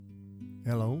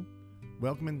Hello.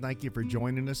 Welcome and thank you for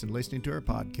joining us and listening to our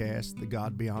podcast, The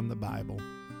God Beyond the Bible.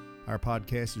 Our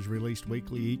podcast is released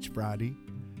weekly each Friday.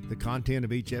 The content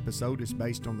of each episode is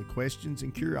based on the questions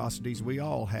and curiosities we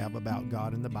all have about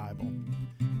God and the Bible.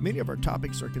 Many of our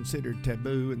topics are considered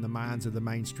taboo in the minds of the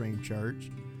mainstream church.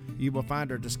 You will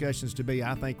find our discussions to be,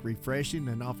 I think, refreshing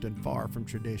and often far from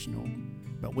traditional.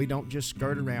 But we don't just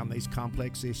skirt around these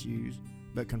complex issues,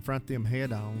 but confront them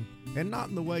head on, and not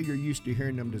in the way you're used to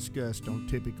hearing them discussed on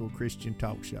typical Christian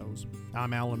talk shows.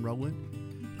 I'm Alan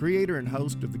Rowland, creator and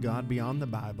host of The God Beyond the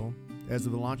Bible. As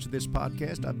of the launch of this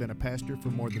podcast, I've been a pastor for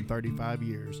more than 35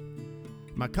 years.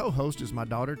 My co-host is my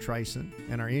daughter Trayson,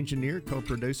 and our engineer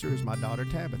co-producer is my daughter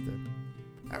Tabitha.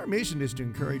 Our mission is to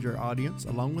encourage our audience,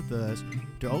 along with us,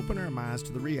 to open our minds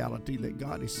to the reality that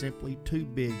God is simply too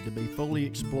big to be fully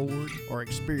explored or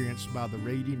experienced by the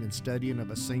reading and studying of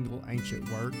a single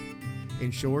ancient work.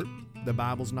 In short, the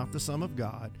Bible's not the sum of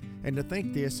God, and to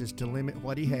think this is to limit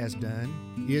what He has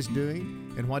done, is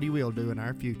doing, and what He will do in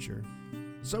our future.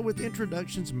 So with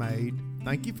introductions made,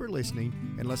 thank you for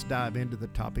listening, and let's dive into the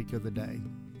topic of the day.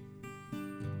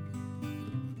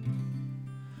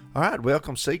 All right,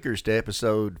 welcome seekers to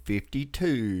episode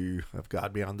 52 of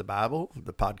God Beyond the Bible,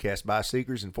 the podcast by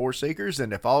seekers and for seekers.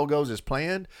 And if all goes as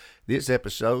planned, this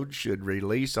episode should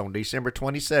release on December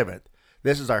 27th.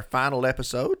 This is our final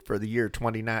episode for the year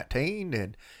 2019,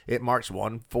 and it marks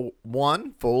one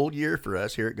full year for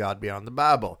us here at God Beyond the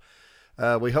Bible.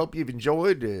 We hope you've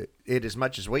enjoyed it as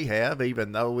much as we have,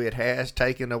 even though it has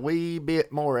taken a wee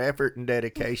bit more effort and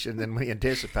dedication than we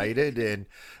anticipated. And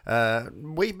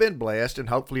we've been blessed, and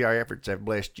hopefully our efforts have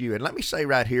blessed you. And let me say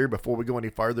right here, before we go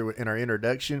any further in our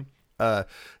introduction, and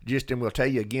we'll tell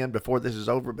you again before this is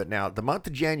over, but now the month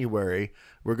of January,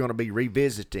 we're going to be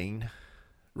revisiting,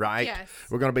 right? Yes.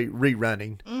 We're going to be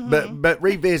rerunning, but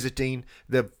revisiting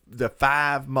the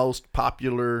 5 most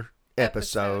popular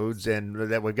episodes and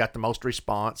that we've got the most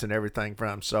response and everything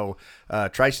from. So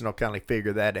Trayson will kind of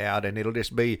figure that out, and it'll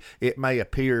just be, it may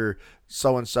appear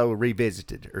so-and-so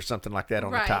revisited or something like that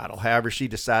on the title, however she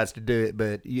decides to do it.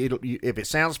 But if it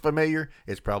sounds familiar,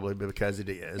 it's probably because it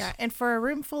is. Yeah, and for a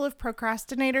room full of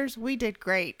procrastinators, we did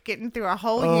great getting through a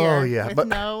whole year. Oh yeah, but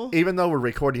even though we're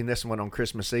recording this one on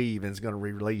Christmas Eve and it's going to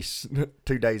release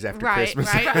 2 days after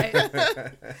Christmas.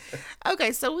 Right.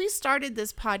 Okay, so we started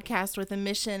this podcast with a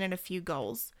mission and a few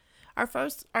goals. Our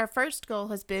first goal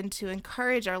has been to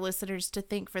encourage our listeners to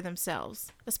think for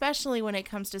themselves, especially when it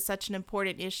comes to such an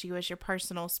important issue as your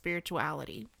personal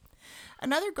spirituality.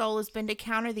 Another goal has been to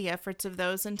counter the efforts of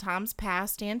those in times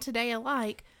past and today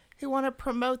alike who want to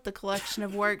promote the collection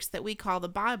of works that we call the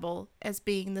Bible as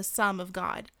being the sum of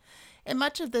God. And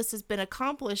much of this has been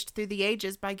accomplished through the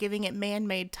ages by giving it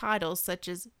man-made titles such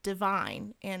as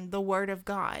divine and the Word of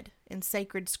God and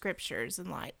sacred scriptures and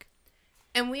like.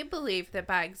 And we believe that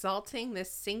by exalting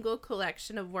this single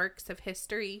collection of works of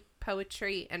history,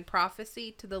 poetry, and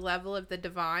prophecy to the level of the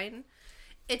divine,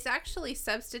 it's actually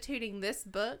substituting this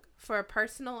book for a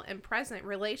personal and present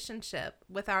relationship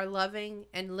with our loving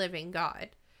and living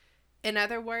God. In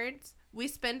other words, we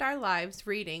spend our lives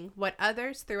reading what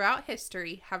others throughout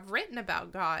history have written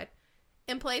about God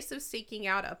in place of seeking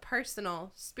out a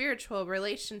personal, spiritual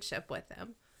relationship with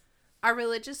Him. Our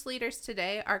religious leaders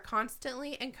today are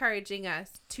constantly encouraging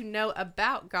us to know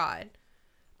about God,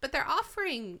 but they're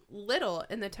offering little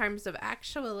in the terms of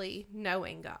actually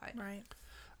knowing God.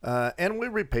 Right. And we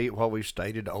repeat what we've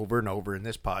stated over and over in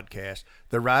this podcast.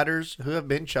 The writers who have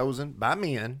been chosen by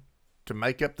men to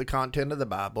make up the content of the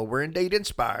Bible were indeed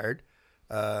inspired.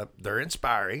 They're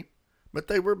inspiring, but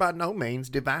they were by no means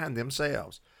divine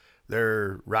themselves.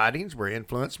 Their writings were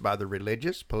influenced by the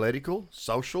religious, political,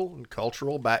 social, and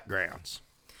cultural backgrounds.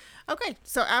 Okay,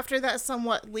 so after that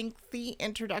somewhat lengthy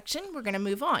introduction, we're going to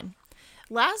move on.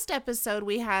 Last episode,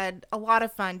 we had a lot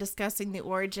of fun discussing the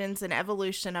origins and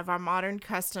evolution of our modern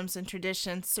customs and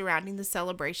traditions surrounding the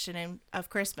celebration of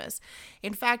Christmas.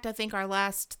 In fact, I think our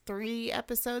last 3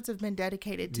 episodes have been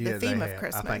dedicated to the theme of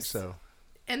Christmas. I think so.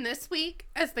 And this week,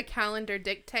 as the calendar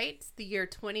dictates, the year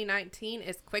 2019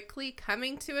 is quickly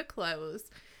coming to a close,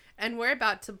 and we're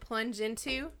about to plunge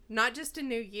into not just a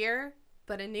new year,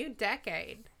 but a new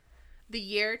decade, the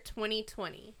year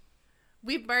 2020.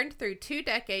 We've burned through 2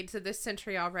 decades of this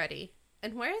century already,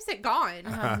 and where has it gone?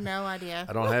 I have no idea.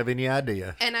 I don't have any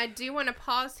idea. And I do want to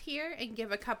pause here and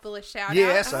give a couple of shout-outs.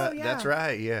 Yes, that's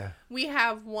right, yeah. We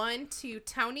have one to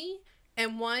Tony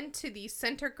and one to the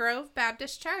Center Grove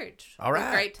Baptist Church. All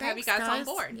right. Great to have you guys on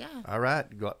board. Yeah. All right.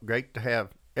 Great to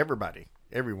have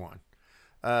everyone.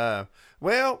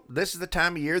 Well, this is the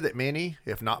time of year that many,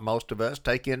 if not most of us,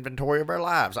 take inventory of our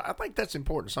lives. I think that's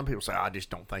important. Some people say, I just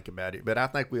don't think about it. But I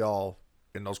think we all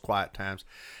in those quiet times.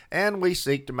 And we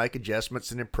seek to make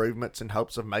adjustments and improvements in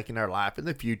hopes of making our life in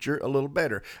the future a little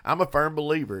better. I'm a firm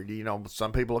believer. You know,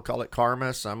 some people will call it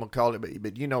karma, some will call it,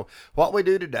 but you know, what we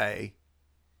do today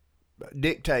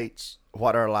dictates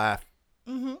what our life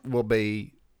will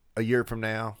be a year from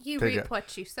now. You reap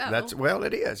what you sow. Well,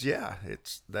 it is. Yeah.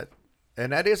 It's that.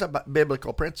 And that is a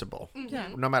biblical principle,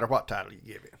 no matter what title you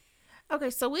give it. Okay,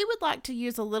 so we would like to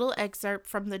use a little excerpt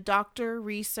from the doctor,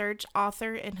 research,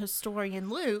 author, and historian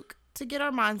Luke to get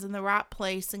our minds in the right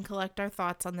place and collect our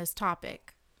thoughts on this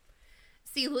topic.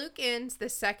 See, Luke ends the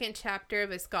second chapter of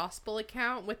his gospel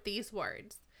account with these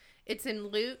words. It's in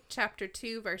Luke chapter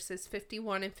 2, verses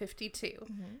 51 and 52.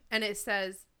 And it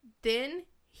says, "Then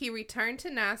he returned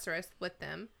to Nazareth with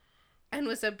them and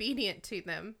was obedient to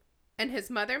them. And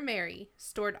his mother Mary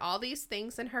stored all these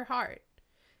things in her heart.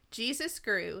 Jesus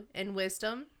grew in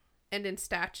wisdom and in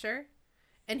stature,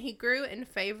 and he grew in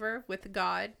favor with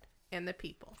God and the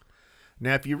people."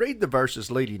 Now, if you read the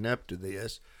verses leading up to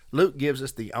this, Luke gives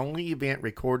us the only event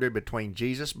recorded between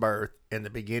Jesus' birth and the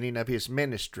beginning of his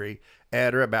ministry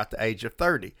at or about the age of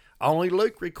 30. Only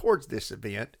Luke records this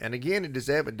event, and again, it is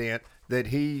evident that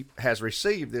he has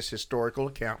received this historical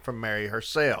account from Mary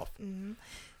herself.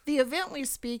 The event we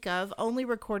speak of, only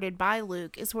recorded by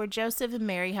Luke, is where Joseph and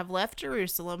Mary have left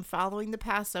Jerusalem following the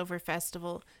Passover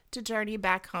festival to journey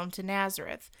back home to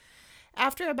Nazareth.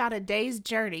 After about a day's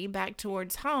journey back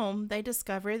towards home, they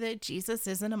discover that Jesus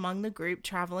isn't among the group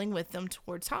traveling with them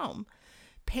towards home.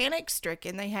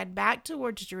 Panic-stricken, they head back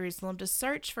towards Jerusalem to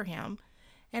search for him,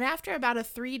 and after about a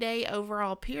 3-day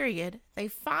overall period, they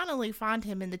finally find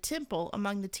him in the temple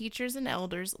among the teachers and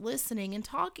elders, listening and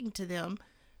talking to them,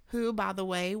 who, by the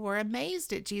way, were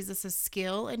amazed at Jesus'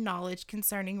 skill and knowledge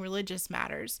concerning religious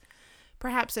matters.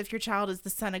 Perhaps if your child is the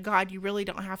Son of God, you really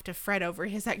don't have to fret over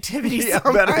his activities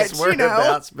so much, you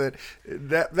know. But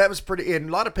that was pretty, and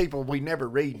a lot of people, we never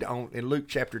read in Luke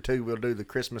chapter 2, we'll do the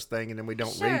Christmas thing, and then we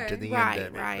don't read to the end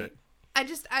of it. Right.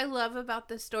 I love about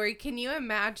this story. Can you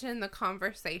imagine the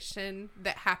conversation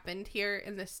that happened here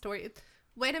in this story?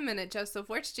 Wait a minute, Joseph,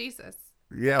 where's Jesus?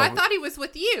 Yeah, I thought he was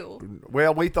with you.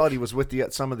 Well, we thought he was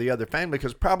with some of the other family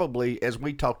because probably, as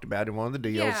we talked about in one of the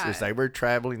deals, is they were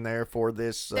traveling there for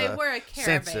this they were a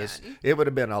caravan. census. It would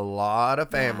have been a lot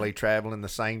of family traveling the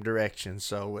same direction,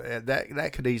 so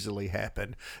that could easily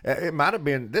happen. It might have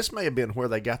been. This may have been where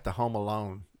they got the Home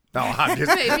Alone. No, I'm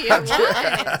just Maybe it was.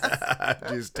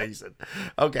 I'm just teasing.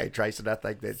 Okay, Tracy, I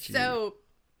think that's you. So,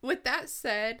 with that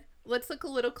said, let's look a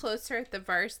little closer at the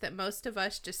verse that most of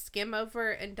us just skim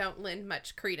over and don't lend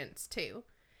much credence to.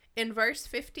 In verse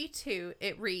 52,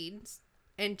 it reads,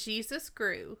 "And Jesus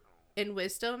grew in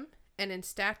wisdom and in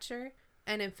stature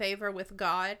and in favor with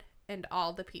God and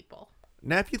all the people."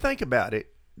 Now, if you think about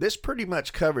it, this pretty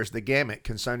much covers the gamut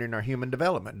concerning our human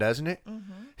development, doesn't it?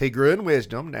 He grew in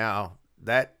wisdom. Now,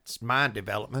 that's mind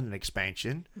development and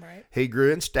expansion. Right. He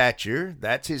grew in stature.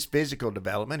 That's his physical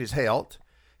development, his health.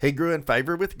 He grew in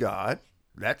favor with God.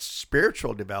 That's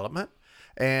spiritual development.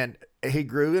 And he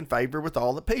grew in favor with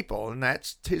all the people, and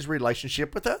that's his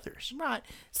relationship with others. Right.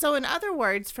 So, in other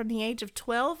words, from the age of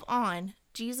 12 on,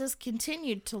 Jesus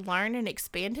continued to learn and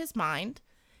expand his mind.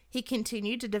 He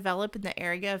continued to develop in the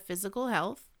area of physical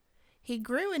health. He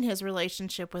grew in his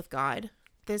relationship with God.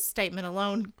 This statement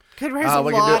alone could raise a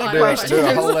lot of questions. Do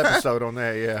a whole episode on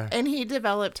that, yeah. And he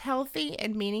developed healthy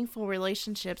and meaningful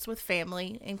relationships with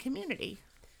family and community.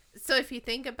 So if you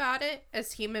think about it,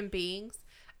 as human beings,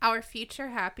 our future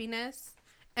happiness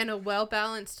and a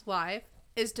well-balanced life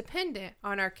is dependent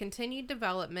on our continued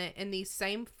development in these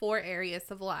same 4 areas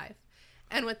of life.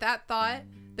 And with that thought,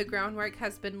 the groundwork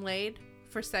has been laid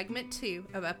for segment 2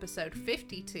 of episode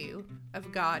 52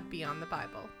 of God Beyond the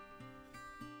Bible.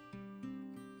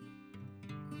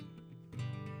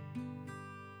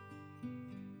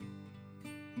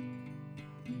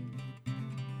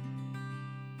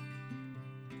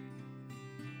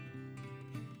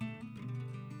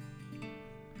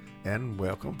 And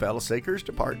welcome, fellow seekers,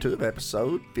 to part 2 of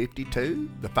episode 52,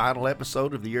 the final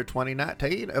episode of the year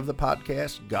 2019 of the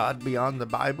podcast God Beyond the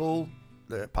Bible,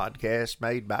 the podcast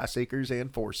made by seekers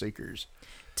and for seekers.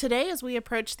 Today, as we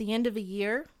approach the end of a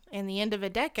year and the end of a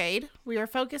decade, we are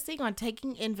focusing on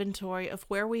taking inventory of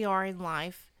where we are in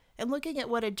life and looking at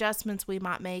what adjustments we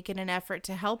might make in an effort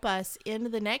to help us end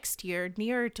the next year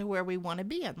nearer to where we want to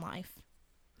be in life.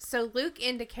 So Luke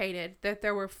indicated that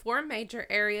there were 4 major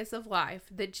areas of life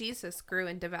that Jesus grew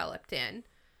and developed in.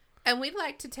 And we'd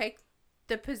like to take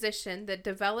the position that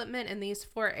development in these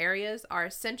 4 areas are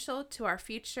essential to our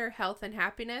future health and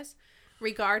happiness,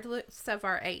 regardless of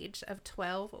our age of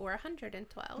 12 or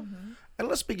 112. And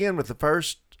let's begin with the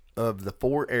first of the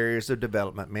 4 areas of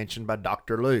development mentioned by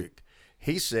Dr. Luke.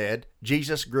 He said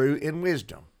Jesus grew in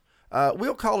wisdom.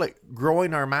 We'll call it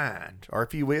growing our mind, or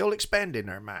if you will, expanding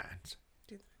our minds.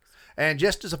 And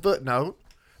just as a footnote,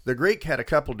 the Greek had a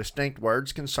couple distinct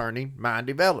words concerning mind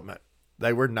development.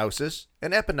 They were gnosis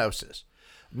and epignosis.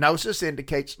 Gnosis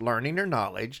indicates learning or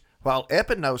knowledge, while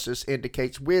epignosis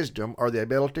indicates wisdom or the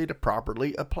ability to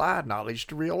properly apply knowledge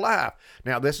to real life.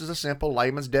 Now, this is a simple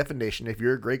layman's definition. If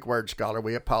you're a Greek word scholar,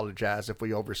 we apologize if we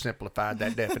oversimplified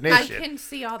that definition. I can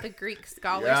see all the Greek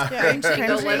scholars Yeah. cringing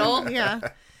a little. Yeah.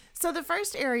 So the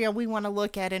first area we want to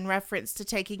look at in reference to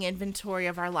taking inventory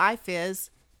of our life is,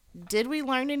 did we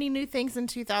learn any new things in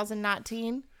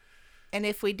 2019? And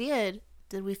if we did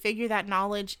we figure that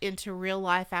knowledge into real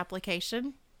life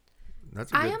application?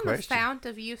 That's a good I am question. a fount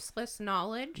of useless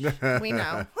knowledge. We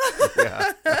know.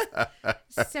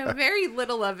 So very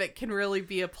little of it can really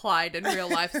be applied in real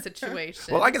life situations.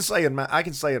 Well, I can say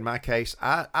in my case,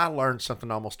 I learn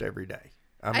something almost every day.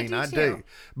 I mean, I do.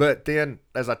 But then,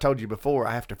 as I told you before,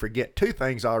 I have to forget 2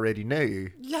 things I already knew.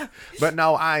 Yeah. But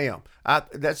no, I am.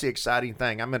 That's the exciting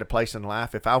thing. I'm at a place in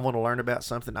life, if I want to learn about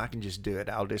something, I can just do it.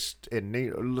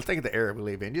 Think of the era we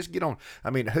live in. Just get on.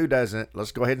 I mean, who doesn't?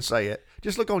 Let's go ahead and say it.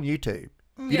 Just look on YouTube.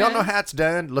 You don't know how it's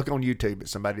done? Look on YouTube at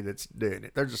somebody that's doing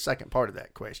it. There's a second part of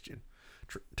that question.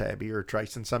 Tabby or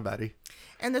Trace and somebody.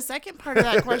 And the second part of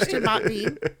that question might be,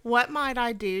 what might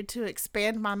I do to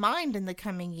expand my mind in the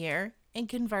coming year and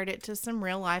convert it to some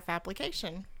real life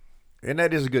application? And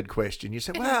that is a good question. You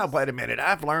say, well, wait a minute.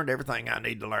 I've learned everything I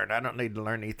need to learn. I don't need to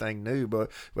learn anything new. But,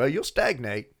 well, you'll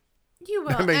stagnate. You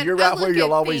will. I mean, And you're I right where look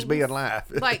you'll at always be in things life.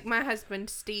 Like my husband,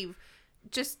 Steve,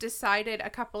 just decided a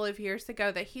couple of years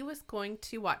ago that he was going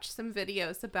to watch some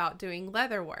videos about doing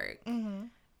leather work. Mm-hmm.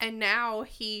 And now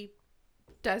he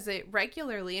does it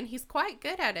regularly, and he's quite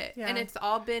good at it. Yeah. And it's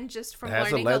all been just from Has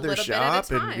a learning a leather little shop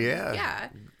bit at a and- time. yeah.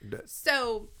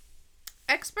 So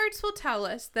experts will tell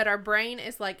us that our brain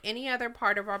is like any other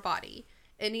part of our body.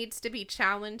 It needs to be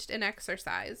challenged and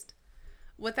exercised.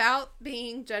 Without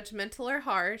being judgmental or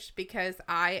harsh, because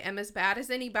I am as bad as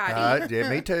anybody. Yeah,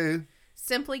 me too.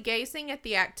 Simply gazing at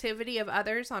the activity of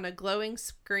others on a glowing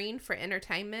screen for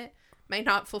entertainment may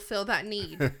not fulfill that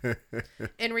need.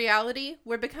 In reality,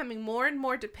 we're becoming more and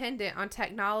more dependent on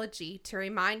technology to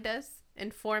remind us,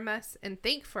 inform us, and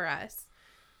think for us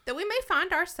that we may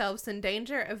find ourselves in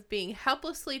danger of being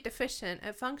helplessly deficient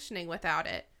at functioning without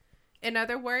it. In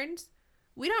other words,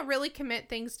 we don't really commit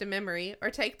things to memory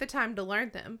or take the time to learn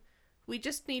them. We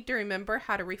just need to remember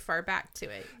how to refer back to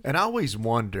it. And I always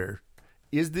wonder,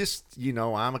 is this,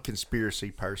 I'm a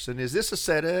conspiracy person. Is this a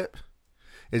setup?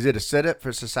 Is it a setup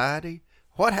for society?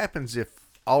 What happens if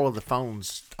all of the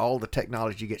phones, all the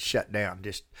technology gets shut down?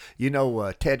 Just,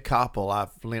 Ted Koppel,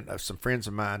 I've lent some friends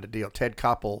of mine to deal. Ted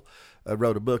Koppel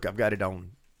wrote a book. I've got it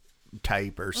on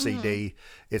tape or CD.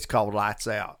 It's called Lights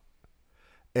Out.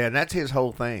 And that's his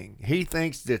whole thing. He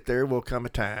thinks that there will come a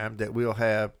time that we'll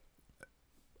have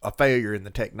a failure in the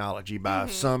technology by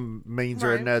some means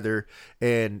or another,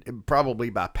 and probably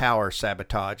by power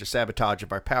sabotage, a sabotage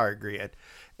of our power grid.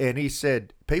 And he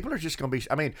said, people are just going to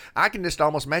be, I can just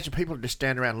almost imagine people just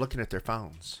standing around looking at their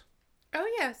phones.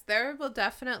 Oh, yes. There will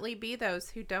definitely be those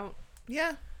who don't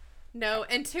Yeah. know.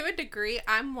 And to a degree,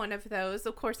 I'm one of those.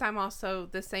 Of course, I'm also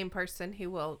the same person who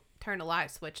will turn a light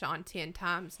switch on 10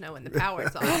 times knowing the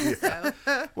power's off.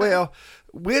 So. Well,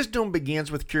 wisdom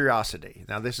begins with curiosity.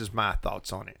 Now, this is my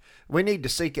thoughts on it. We need to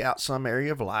seek out some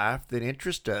area of life that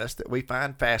interests us, that we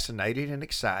find fascinating and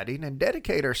exciting, and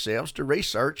dedicate ourselves to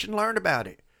research and learn about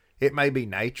it. It may be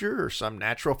nature or some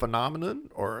natural phenomenon,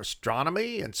 or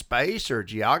astronomy and space, or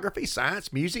geography,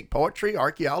 science, music, poetry,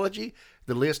 archaeology.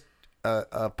 The list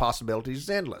of possibilities is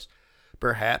endless.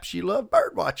 Perhaps you love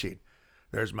bird watching.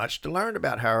 There's much to learn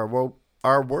about how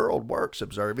our world works,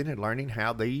 observing and learning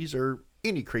how these or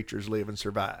any creatures live and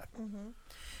survive. Mm-hmm.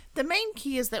 The main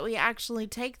key is that we actually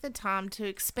take the time to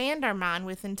expand our mind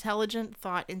with intelligent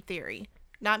thought and theory,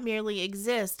 not merely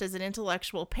exist as an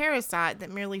intellectual parasite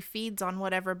that merely feeds on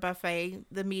whatever buffet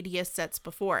the media sets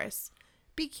before us.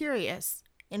 Be curious,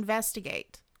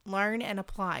 investigate, learn, and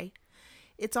apply.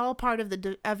 It's all part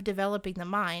of developing the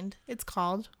mind. It's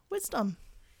called wisdom.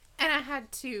 And I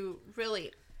had to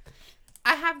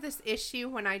I have this issue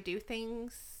when I do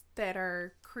things that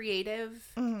are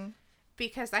creative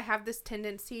because I have this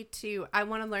tendency I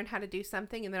want to learn how to do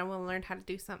something and then I want to learn how to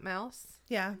do something else.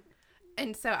 Yeah.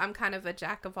 And so I'm kind of a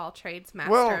jack of all trades,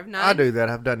 master Well, of none. I do that.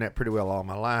 I've done that pretty well all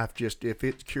my life. Just if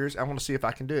it's curious, I want to see if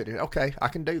I can do it. Okay, I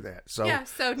can do that. So yeah,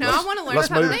 so now I want to learn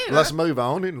something new. Let's move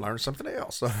on and learn something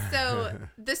else. So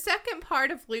the second part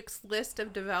of Luke's list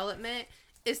of development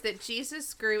is that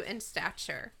Jesus grew in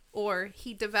stature. or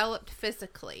he developed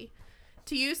physically.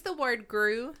 To use the word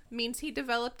grew means he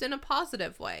developed in a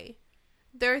positive way.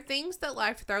 There are things that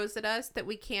life throws at us that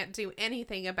we can't do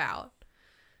anything about.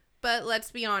 But let's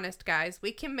be honest, guys,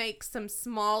 we can make some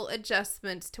small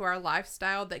adjustments to our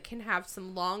lifestyle that can have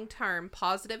some long-term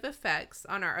positive effects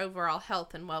on our overall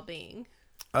health and well-being.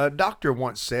 A doctor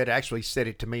once said, actually said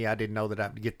it to me, I didn't know that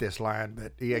I'd get this line,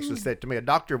 but he actually said it to me. A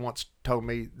doctor once told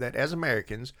me that as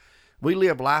Americans, we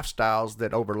live lifestyles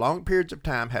that over long periods of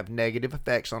time have negative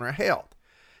effects on our health.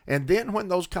 And then when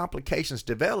those complications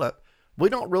develop, we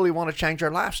don't really want to change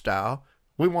our lifestyle.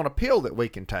 We want a pill that we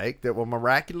can take that will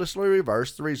miraculously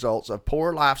reverse the results of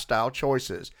poor lifestyle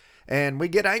choices. And we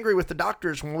get angry with the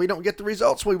doctors when we don't get the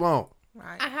results we want.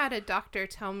 Right. I had a doctor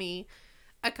tell me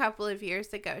a couple of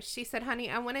years ago, she said, honey,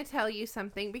 I want to tell you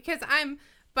something because I'm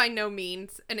by no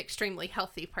means an extremely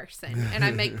healthy person and I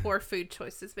make poor food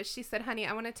choices. But she said, honey,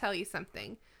 I want to tell you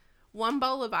something. One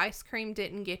bowl of ice cream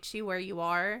didn't get you where you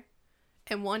are,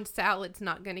 and one salad's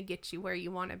not going to get you where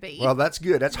you want to be. Well, that's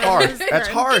good. That's harsh. That's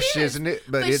harsh, isn't it?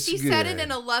 But it's she good. said it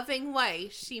in a loving way.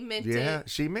 She meant it. Yeah,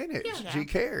 she meant it. Yeah. She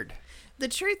cared. The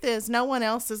truth is, no one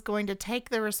else is going to take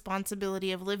the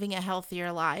responsibility of living a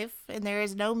healthier life, and there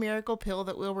is no miracle pill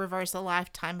that will reverse a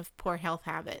lifetime of poor health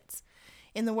habits.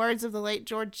 In the words of the late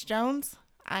George Jones,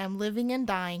 I am living and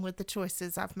dying with the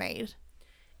choices I've made.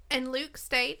 And Luke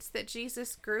states that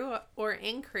Jesus grew or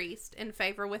increased in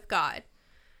favor with God.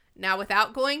 Now,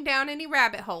 without going down any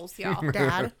rabbit holes, y'all,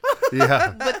 Dad.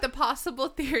 Yeah. with the possible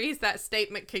theories that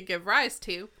statement could give rise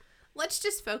to, let's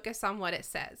just focus on what it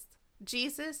says.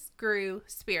 Jesus grew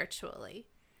spiritually.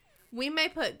 We may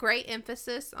put great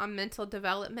emphasis on mental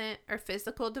development or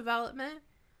physical development,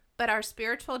 but our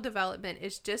spiritual development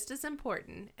is just as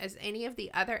important as any of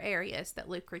the other areas that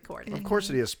Luke recorded. Of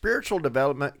course it is. Spiritual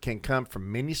development can come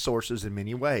from many sources in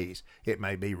many ways. It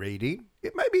may be reading.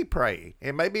 It may be praying.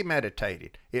 It may be meditating.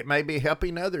 It may be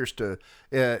helping others to,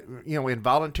 in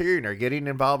volunteering or getting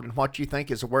involved in what you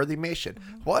think is a worthy mission.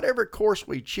 Whatever course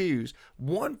we choose,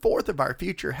 1/4 of our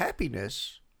future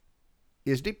happiness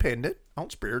is dependent on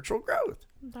spiritual growth.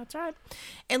 That's right.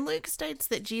 And Luke states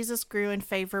that Jesus grew in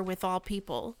favor with all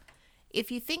people. If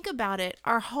you think about it,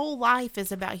 our whole life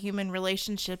is about human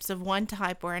relationships of one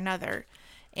type or another.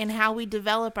 And how we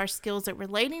develop our skills at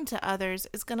relating to others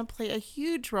is going to play a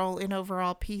huge role in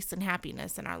overall peace and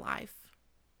happiness in our life.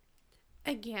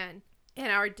 Again, in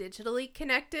our digitally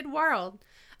connected world,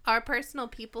 our personal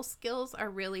people skills are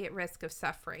really at risk of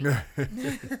suffering.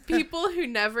 People who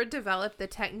never develop the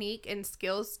technique and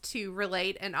skills to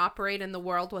relate and operate in the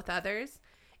world with others,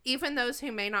 even those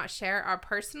who may not share our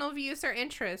personal views or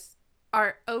interests,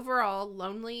 are overall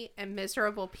lonely and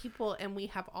miserable people, and we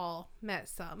have all met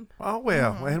some. Oh,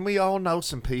 well, and we all know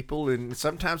some people, and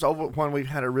sometimes when we've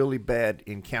had a really bad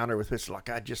encounter with this, like,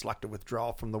 I'd just like to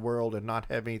withdraw from the world and not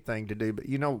have anything to do.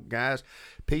 But, guys,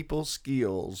 people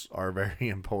skills are very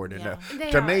important. Yeah.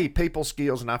 They To are. me, people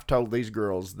skills, and I've told these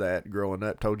girls that growing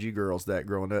up, told you girls that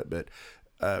growing up, but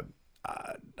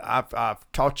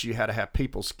I've taught you how to have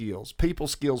people skills. People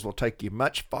skills will take you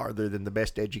much farther than the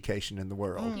best education in the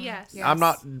world. Yes. Yeah. I'm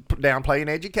not downplaying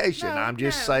education. No, I'm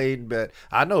just no. saying, but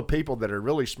I know people that are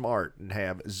really smart and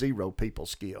have zero people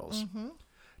skills.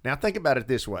 Now think about it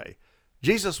this way.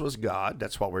 Jesus was God.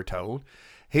 That's what we're told.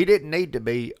 He didn't need to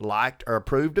be liked or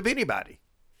approved of anybody.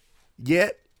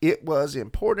 Yet it was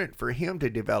important for him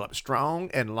to develop strong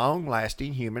and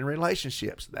long-lasting human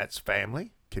relationships. That's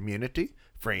family, community,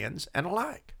 friends, and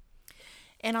alike.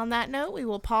 And on that note, we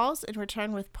will pause and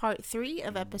return with part 3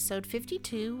 of episode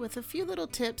 52 with a few little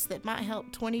tips that might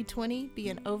help 2020 be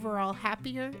an overall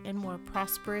happier and more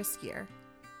prosperous year.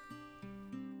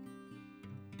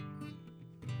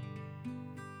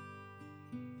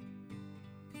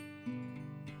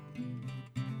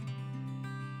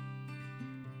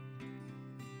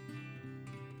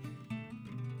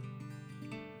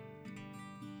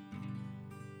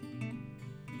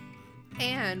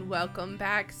 And welcome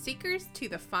back, Seekers, to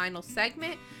the final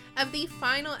segment of the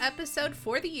final episode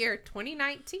for the year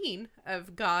 2019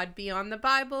 of God Beyond the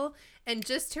Bible. And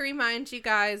just to remind you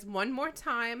guys one more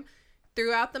time,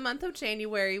 throughout the month of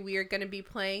January, we are going to be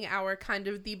playing our kind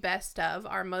of the best of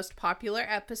our most popular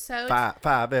episodes.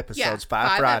 Five episodes, Yeah, 5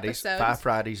 5 Fridays, episodes. 5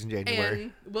 Fridays in January.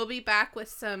 And we'll be back with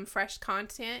some fresh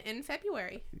content in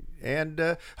February.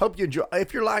 And hope you enjoy.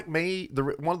 If you're like me,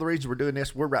 one of the reasons we're doing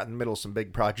this, we're right in the middle of some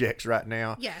big projects right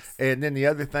now. Yes. And then the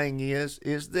other thing is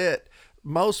that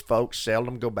most folks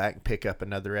seldom go back and pick up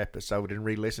another episode and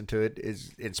re-listen to it. As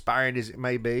inspiring as it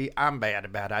may be, I'm bad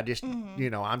about it. I just, I'm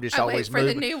just I wait always for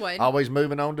the moving, new one. always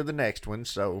moving on to the next one.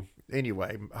 So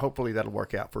anyway, hopefully that'll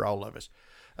work out for all of us.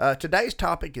 Today's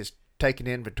topic is taking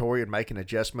inventory and making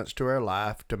adjustments to our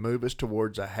life to move us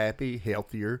towards a happy,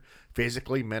 healthier,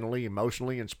 physically, mentally,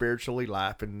 emotionally, and spiritually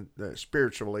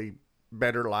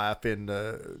better life in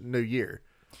the new year.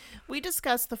 We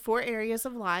discussed the 4 areas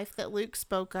of life that Luke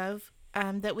spoke of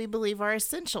that we believe are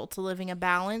essential to living a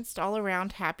balanced,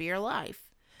 all-around, happier life.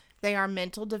 They are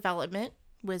mental development,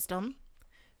 wisdom;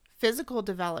 physical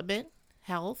development,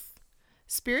 health;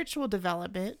 spiritual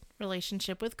development,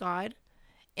 relationship with God;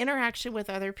 interaction with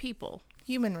other people,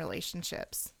 human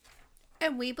relationships.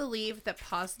 And we believe that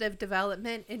positive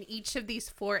development in each of these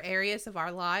 4 areas of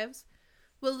our lives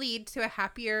will lead to a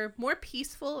happier, more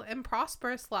peaceful, and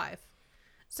prosperous life.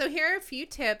 So here are a few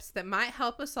tips that might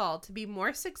help us all to be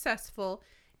more successful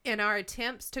in our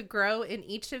attempts to grow in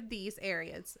each of these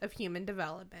areas of human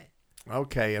development.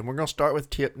 Okay, and we're going to start with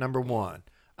tip number 1.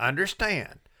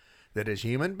 Understand that as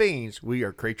human beings, we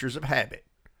are creatures of habit.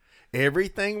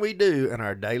 Everything we do in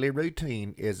our daily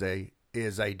routine is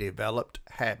a developed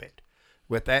habit.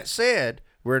 With that said,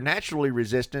 we're naturally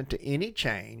resistant to any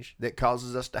change that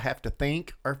causes us to have to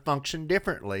think or function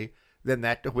differently than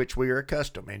that to which we are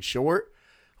accustomed. In short,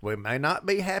 we may not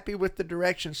be happy with the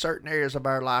direction certain areas of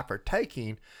our life are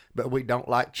taking, but we don't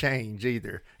like change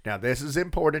either. Now, this is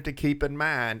important to keep in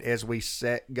mind as we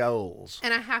set goals.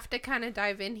 And I have to kind of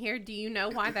dive in here. Do you know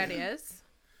why that is?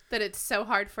 That it's so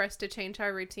hard for us to change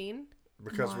our routine?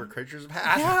 Because we're creatures of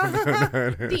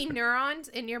habit. The neurons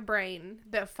in your brain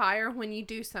that fire when you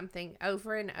do something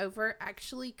over and over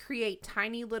actually create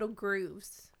tiny little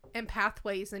grooves and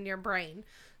pathways in your brain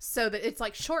so that it's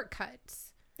like shortcuts.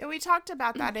 Yeah, we talked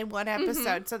about that in one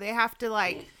episode. So they have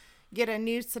to get a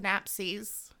new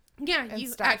synapses. Yeah, you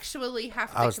stuff. actually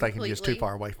have to I was thinking just too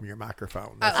far away from your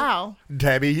microphone. Oh.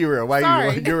 Tabby, you were away.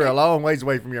 Sorry. You were a long ways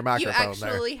away from your You microphone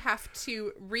actually have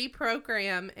to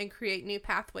reprogram and create new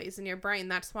pathways in your brain.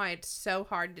 That's why it's so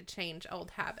hard to change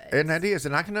old habits. And that is,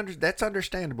 and I can that's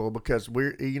understandable because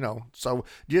we're, so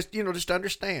just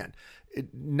understand,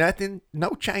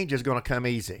 no change is going to come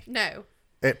easy. No.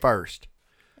 At first.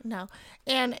 No.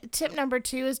 And tip number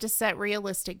 2 is to set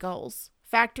realistic goals.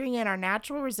 Factoring in our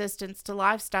natural resistance to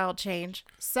lifestyle change,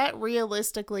 set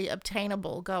realistically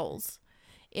obtainable goals.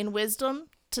 In wisdom,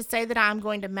 to say that I'm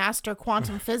going to master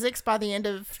quantum physics by the end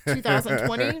of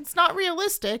 2020, it's not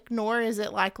realistic, nor is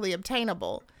it likely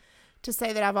obtainable. To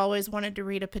say that I've always wanted to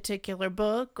read a particular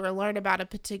book or learn about a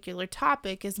particular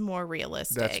topic is more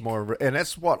realistic. That's more, and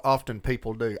that's what often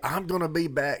people do. I'm going to be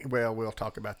back. Well, we'll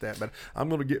talk about that, but I'm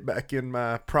going to get back in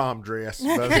my prom dress.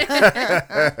 Well,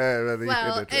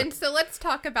 and so let's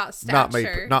talk about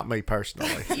stature. Not me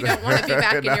personally. You don't want to be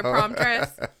back in your prom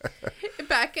dress.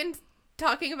 Back in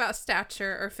talking about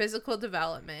stature or physical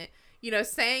development.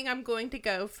 Saying I'm going to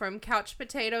go from couch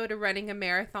potato to running a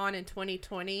marathon in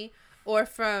 2020, or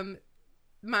from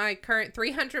my current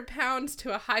 300 pounds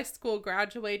to a high school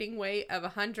graduating weight of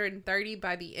 130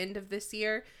 by the end of this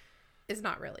year is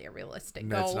not really a realistic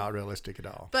goal. That's not realistic at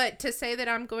all. But to say that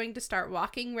I'm going to start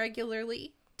walking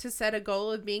regularly, to set a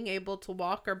goal of being able to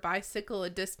walk or bicycle a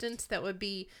distance that would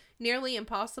be nearly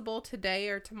impossible today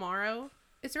or tomorrow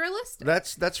is realistic.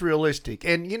 That's realistic.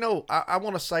 And, I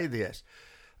want to say this.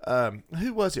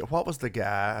 Who was it? What was the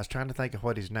guy? I was trying to think of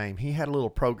what his name. He had a little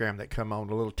program that come on,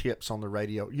 the little tips on the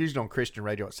radio, usually on Christian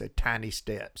radio. It said Tiny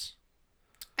Steps.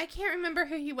 I can't remember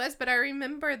who he was, but I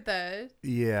remember the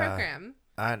program.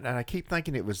 And I keep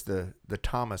thinking it was the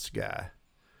Thomas guy.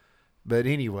 But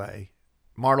anyway,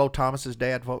 Marlo Thomas's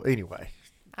dad. Anyway.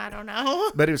 I don't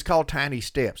know. But it was called Tiny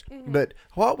Steps. Mm-hmm. But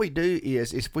what we do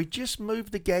is if we just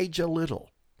move the gauge a little.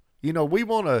 We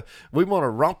want to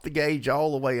rump the gauge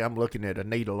all the way. I'm looking at a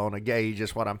needle on a gauge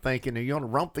is what I'm thinking. And you want to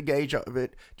rump the gauge of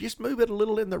it. Just move it a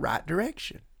little in the right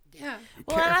direction. Yeah.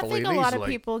 Well, and I think a lot of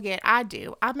people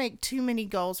I make too many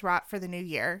goals right for the new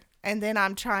year. And then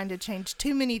I'm trying to change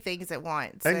too many things at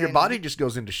once. And your body just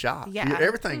goes into shock. Yeah.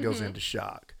 Everything goes into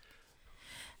shock.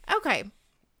 Okay.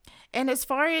 And as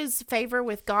far as favor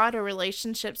with God or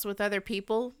relationships with other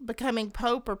people, becoming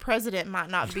Pope or President might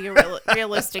not be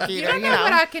realistic either. You don't know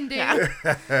what I can do. Yeah.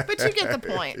 But you get the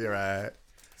point. You're right.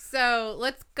 So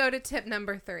let's go to tip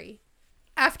number 3.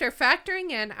 After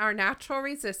factoring in our natural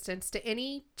resistance to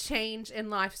any change in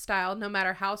lifestyle, no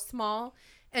matter how small,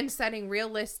 and setting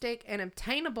realistic and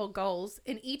obtainable goals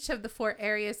in each of the 4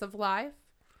 areas of life,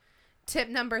 tip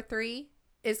number 3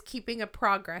 is keeping a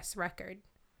progress record.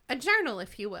 A journal,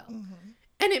 if you will. Mm-hmm.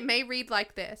 And it may read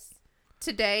like this.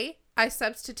 Today, I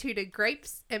substituted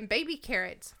grapes and baby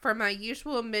carrots for my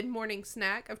usual mid-morning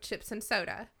snack of chips and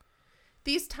soda.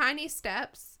 These tiny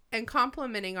steps and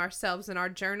complimenting ourselves in our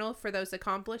journal for those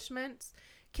accomplishments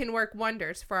can work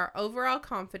wonders for our overall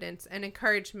confidence and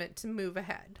encouragement to move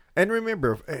ahead. And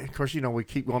remember, of course, we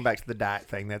keep going back to the diet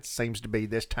thing. That seems to be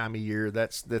this time of year.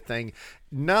 That's the thing.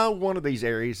 No one of these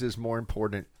areas is more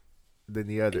important than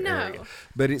the other area.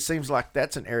 But it seems like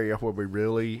that's an area where we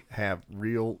really have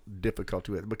real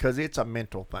difficulty with it because it's a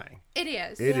mental thing. It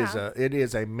is. It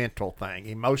is a mental thing,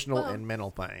 emotional and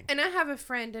mental thing. And I have a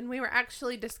friend, and we were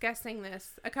actually discussing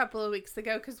this a couple of weeks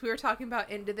ago because we were talking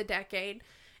about end of the decade.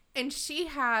 And she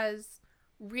has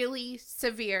really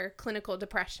severe clinical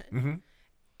depression. Mm-hmm.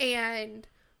 And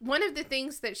one of the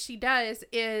things that she does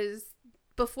is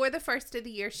before the first of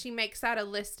the year, she makes out a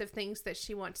list of things that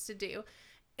she wants to do.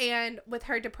 And with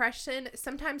her depression,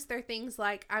 sometimes there are things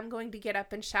like, I'm going to get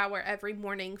up and shower every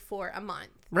morning for a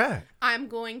month. Right. I'm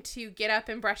going to get up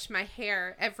and brush my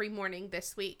hair every morning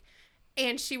this week.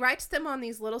 And she writes them on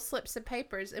these little slips of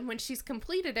papers. And when she's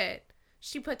completed it,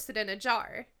 she puts it in a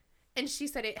jar. And she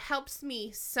said, it helps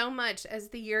me so much as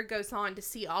the year goes on to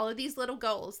see all of these little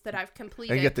goals that I've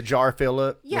completed. And get the jar fill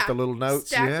up with the little notes.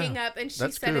 Stacking up. And she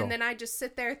That's said, cool. and then I just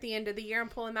sit there at the end of the year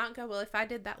and pull them out and go, well, if I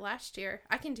did that last year,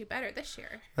 I can do better this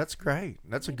year. That's great.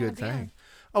 That's a good thing.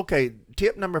 Okay,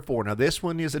 tip number 4. Now, this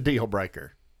one is a deal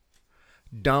breaker.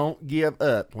 Don't give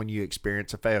up when you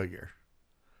experience a failure.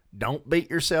 Don't beat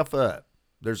yourself up.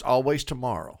 There's always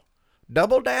tomorrow.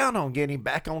 Double down on getting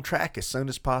back on track as soon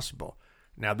as possible.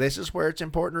 Now, this is where it's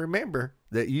important to remember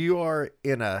that you are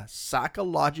in a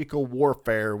psychological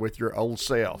warfare with your old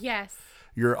self. Yes.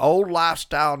 Your old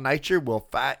lifestyle nature will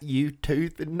fight you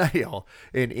tooth and nail,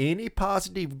 and any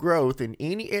positive growth in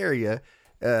any area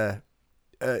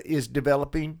is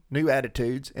developing new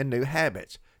attitudes and new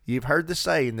habits. You've heard the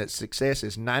saying that success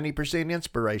is 90%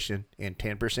 inspiration and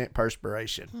 10%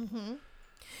 perspiration. Mm-hmm.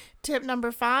 Tip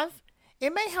number 5,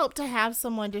 it may help to have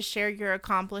someone to share your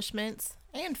accomplishments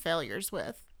and failures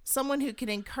with. Someone who can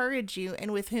encourage you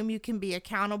and with whom you can be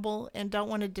accountable and don't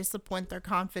want to disappoint their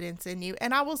confidence in you.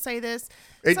 And I will say this,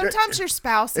 sometimes your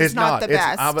spouse is not the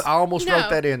best. I almost wrote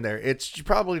that in there. It's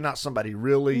probably not somebody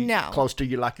really No. close to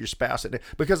you like your spouse.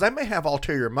 Because they may have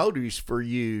ulterior motives for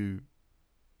you.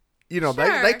 Sure.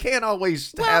 They can't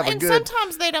always have a and good...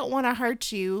 sometimes they don't want to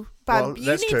hurt you. But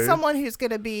you need true. someone who's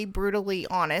going to be brutally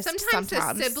honest. Sometimes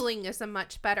a sibling is a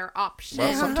much better option.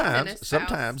 Well, than a spouse.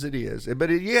 sometimes it is. But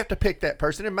you have to pick that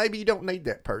person, and maybe you don't need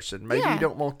that person. Maybe you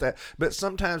don't want that. But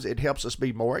sometimes it helps us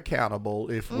be more accountable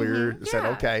if we're saying,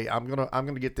 okay, I'm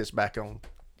gonna get this back on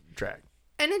track.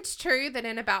 And it's true that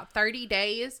in about 30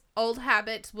 days, old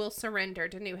habits will surrender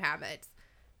to new habits.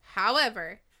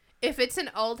 However, if it's an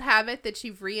old habit that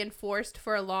you've reinforced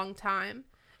for a long time,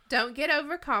 don't get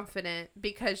overconfident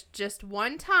because just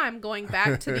one time going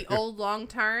back to the old long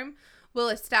term will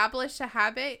establish a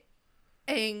habit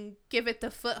and give it the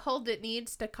foothold it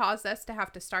needs to cause us to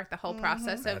have to start the whole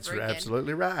process over again. That's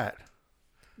absolutely right.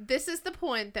 This is the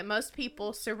point that most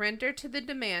people surrender to the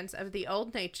demands of the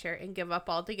old nature and give up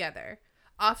altogether.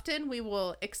 Often we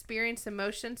will experience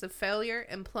emotions of failure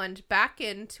and plunge back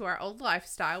into our old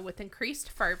lifestyle with increased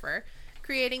fervor,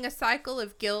 creating a cycle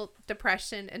of guilt,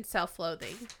 depression, and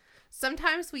self-loathing.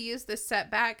 Sometimes we use this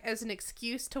setback as an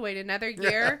excuse to wait another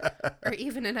year or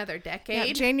even another decade.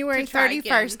 Yeah, January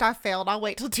 31st, I failed. I'll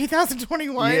wait till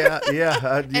 2021.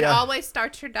 And always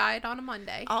start your diet on a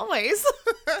Monday. Always.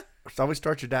 So always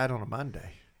start your diet on a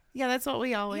Monday. Yeah, that's what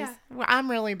we always... Yeah. Well,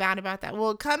 I'm really bad about that.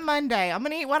 Well, come Monday, I'm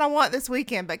going to eat what I want this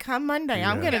weekend, but come Monday,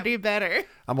 I'm going to do better.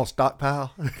 I'm going to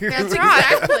stockpile. That's right.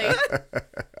 Exactly.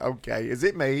 Okay, is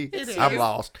it me? It is. I'm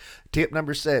lost. Tip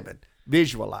number 7,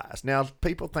 visualize. Now,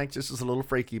 people think this is a little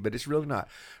freaky, but it's really not.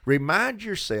 Remind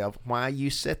yourself why you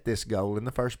set this goal in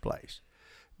the first place.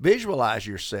 Visualize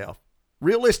yourself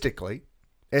realistically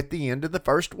at the end of the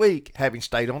first week, having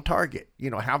stayed on target.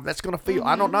 How that's going to feel.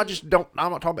 I'm not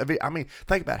talking about,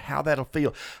 think about how that'll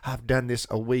feel. I've done this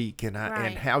a week and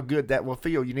how good that will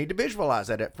feel. You need to visualize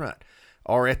that up front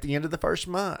or at the end of the first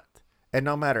month. And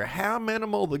no matter how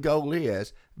minimal the goal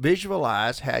is,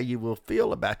 visualize how you will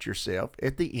feel about yourself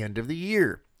at the end of the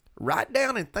year. Write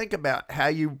down and think about how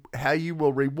you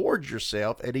will reward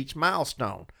yourself at each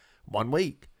milestone. 1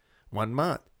 week, 1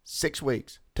 month, 6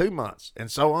 weeks, 2 months,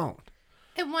 and so on.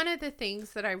 And one of the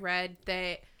things that I read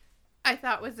that I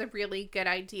thought was a really good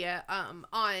idea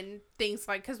on things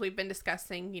like, because we've been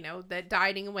discussing, that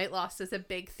dieting and weight loss is a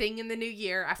big thing in the new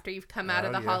year after you've come out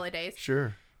of the holidays.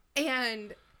 Sure.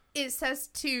 And it says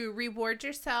to reward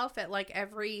yourself at like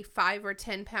every 5 or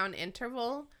 10 pound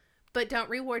interval. But don't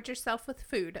reward yourself with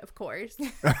food, of course.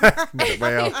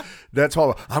 Well, that's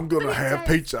all. I'm going to have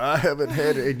pizza. I haven't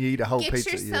had it, and you eat a whole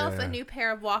pizza. Get yourself a new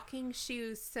pair of walking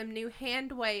shoes, some new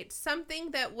hand weights,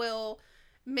 something that will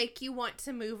make you want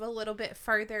to move a little bit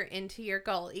further into your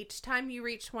goal. Each time you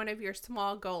reach one of your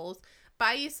small goals,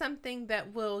 buy you something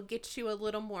that will get you a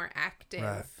little more active.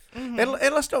 Right. And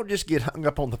let's don't just get hung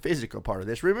up on the physical part of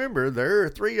this. Remember, there are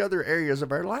 3 other areas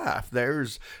of our life.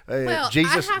 There's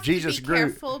Jesus. I have Jesus to be grew.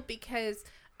 careful because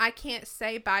I can't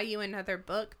say buy you another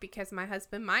book because my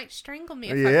husband might strangle me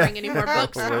if I bring any more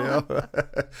books home.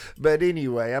 But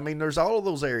anyway, I mean, there's all of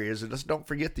those areas, and let's don't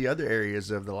forget the other areas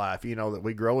of the life. You know, that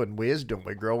we grow in wisdom,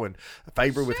 we grow in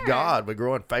favor with God, we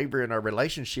grow in favor in our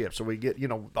relationships. So we get, you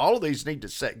know, all of these need to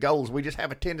set goals. We just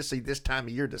have a tendency this time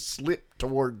of year to slip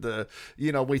toward the,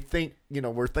 you know, we think, you know,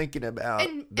 we're thinking about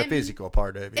the physical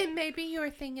part of it. And maybe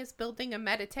your thing is building a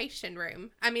meditation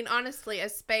room. I mean, honestly, a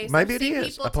space. Maybe I've it seen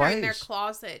is people a turn their place.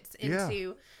 closets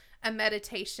into a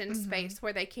meditation space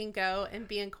where they can go and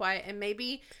be in quiet. And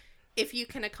maybe if you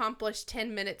can accomplish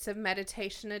 10 minutes of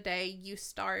meditation a day, you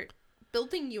start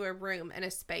building you a room and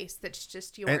a space that's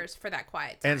just yours for that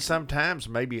quiet time. And sometimes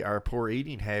maybe our poor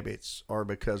eating habits are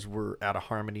because we're out of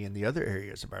harmony in the other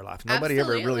areas of our life. Nobody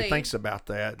ever really thinks about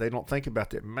that. They don't think about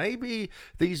that. Maybe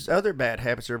these other bad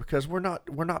habits are because we're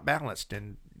not balanced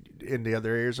in the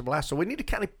other areas of life. So we need to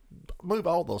kind of move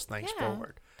all those things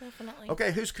forward. Definitely.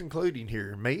 Okay, who's concluding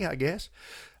here? Me, I guess.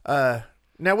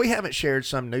 Now, we haven't shared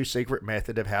some new secret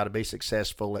method of how to be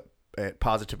successful at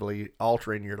positively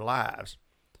altering your lives.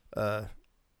 Or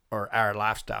our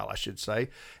lifestyle, I should say.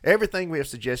 Everything we have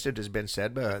suggested has been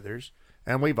said by others,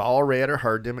 and we've all read or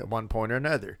heard them at one point or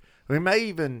another. We may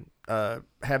even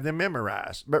have them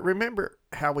memorized. But remember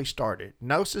how we started.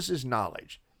 Gnosis is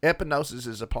knowledge. Epignosis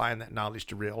is applying that knowledge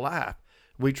to real life.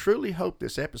 We truly hope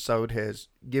this episode has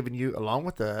given you, along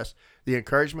with us, the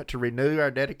encouragement to renew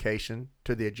our dedication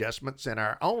to the adjustments in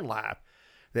our own life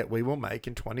that we will make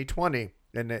in 2020,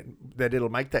 and that it'll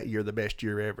make that year the best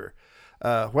year ever.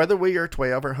 Whether we are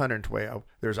 12 or 112,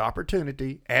 there's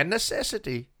opportunity and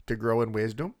necessity to grow in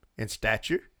wisdom, in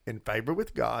stature, in favor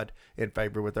with God, in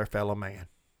favor with our fellow man.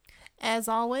 As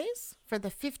always, for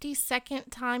the 52nd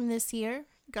time this year,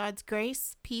 God's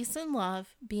grace, peace, and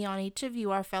love be on each of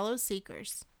you, our fellow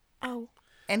seekers. Oh,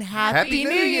 and Happy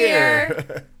New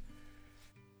Year!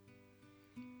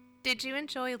 Did you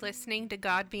enjoy listening to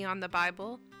God Beyond the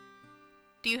Bible?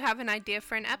 Do you have an idea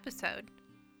for an episode?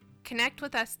 Connect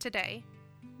with us today.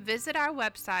 Visit our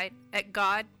website at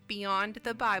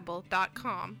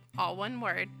godbeyondthebible.com, all one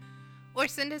word, or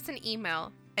send us an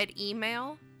email at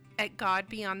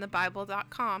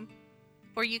email@godbeyondthebible.com,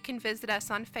 or you can visit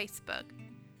us on Facebook.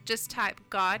 Just type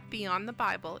God Beyond the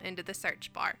Bible into the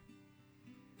search bar.